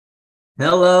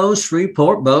Hello,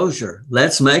 Shreveport Bossier.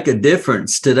 Let's make a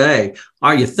difference today.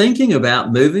 Are you thinking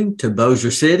about moving to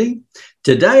Bossier City?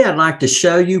 Today, I'd like to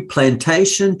show you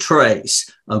Plantation Trace,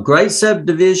 a great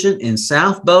subdivision in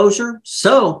South Bossier.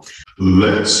 So,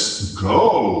 let's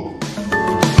go.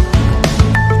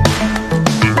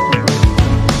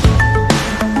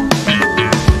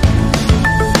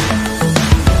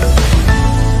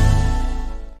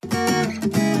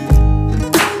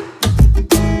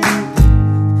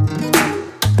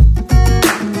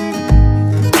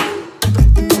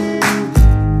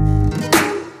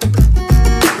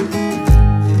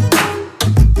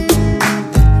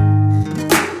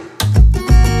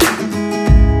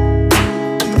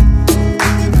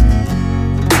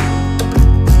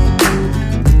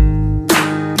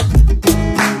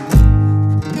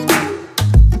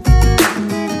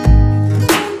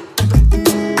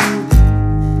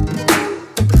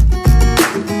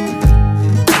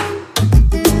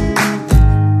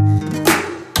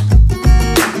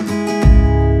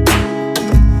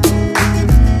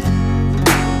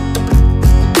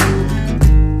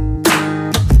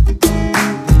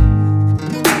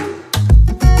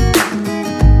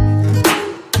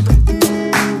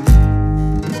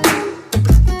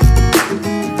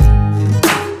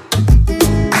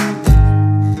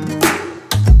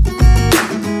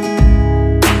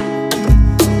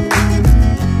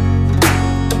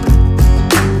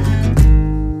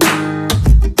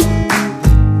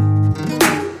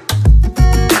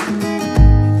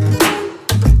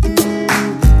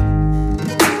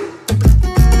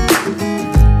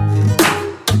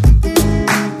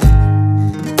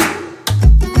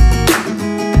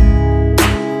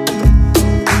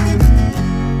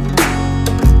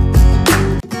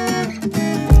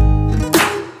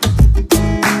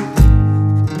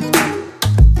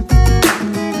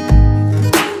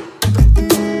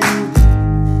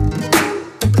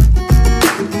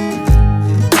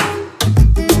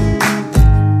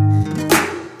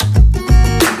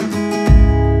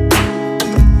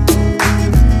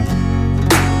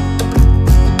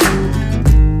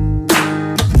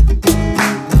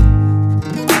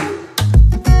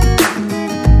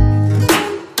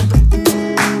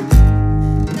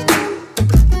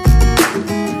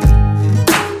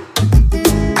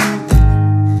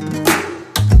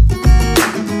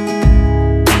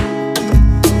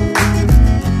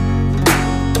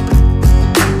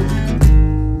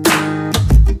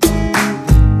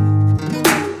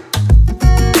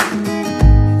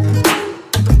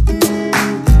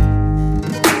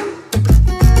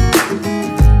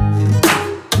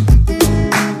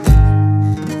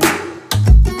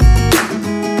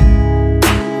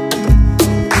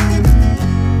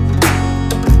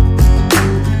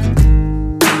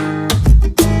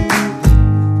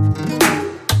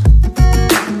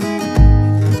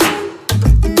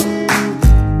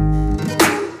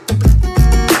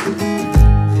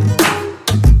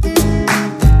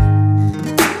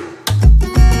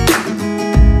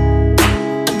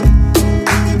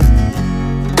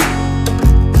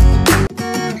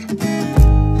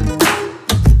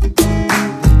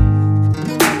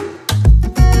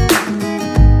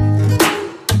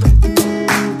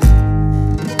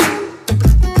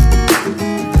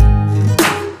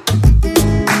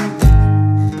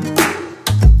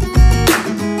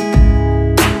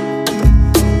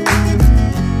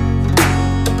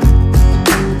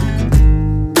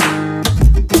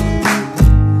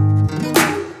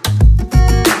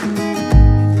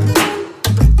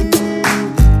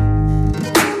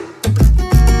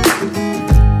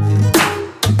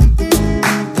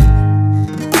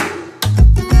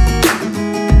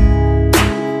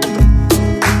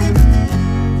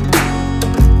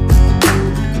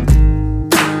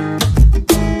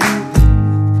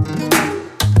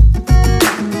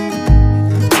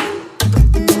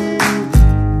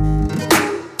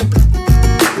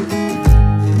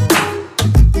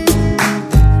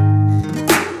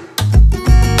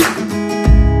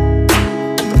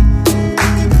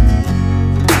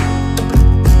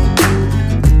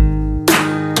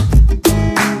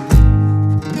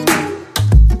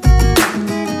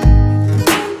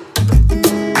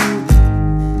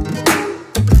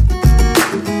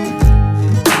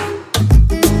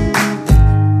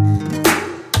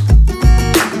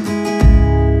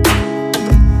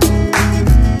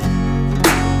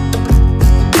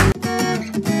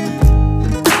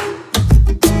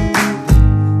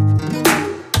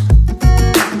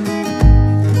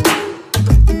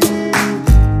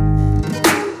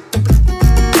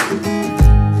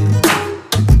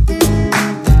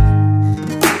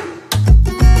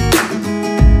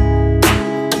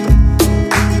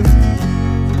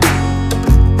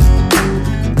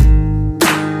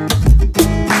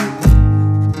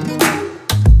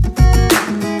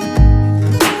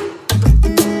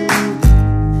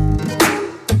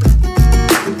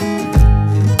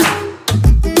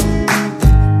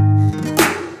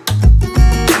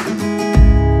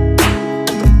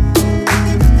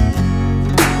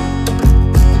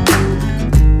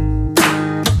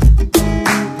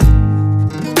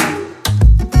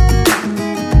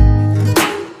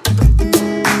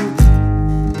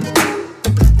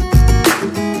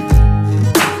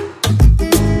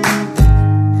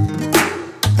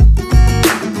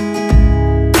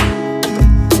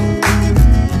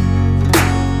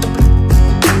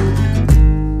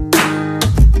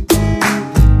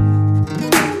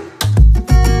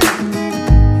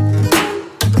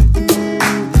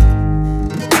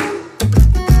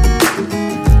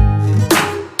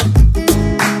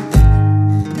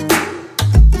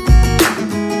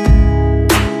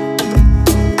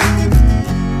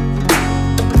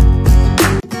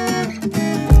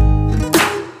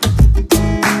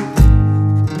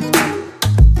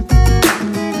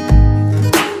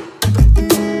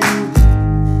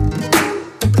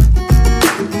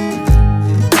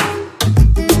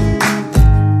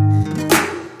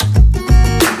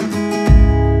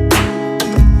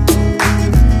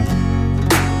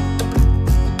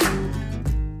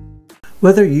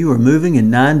 Whether you are moving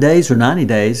in 9 days or 90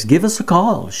 days, give us a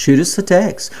call, shoot us a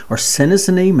text, or send us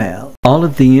an email. All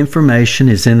of the information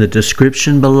is in the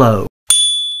description below,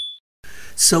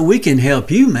 so we can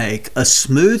help you make a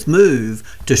smooth move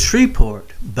to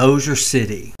Shreveport, Bossier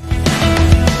City.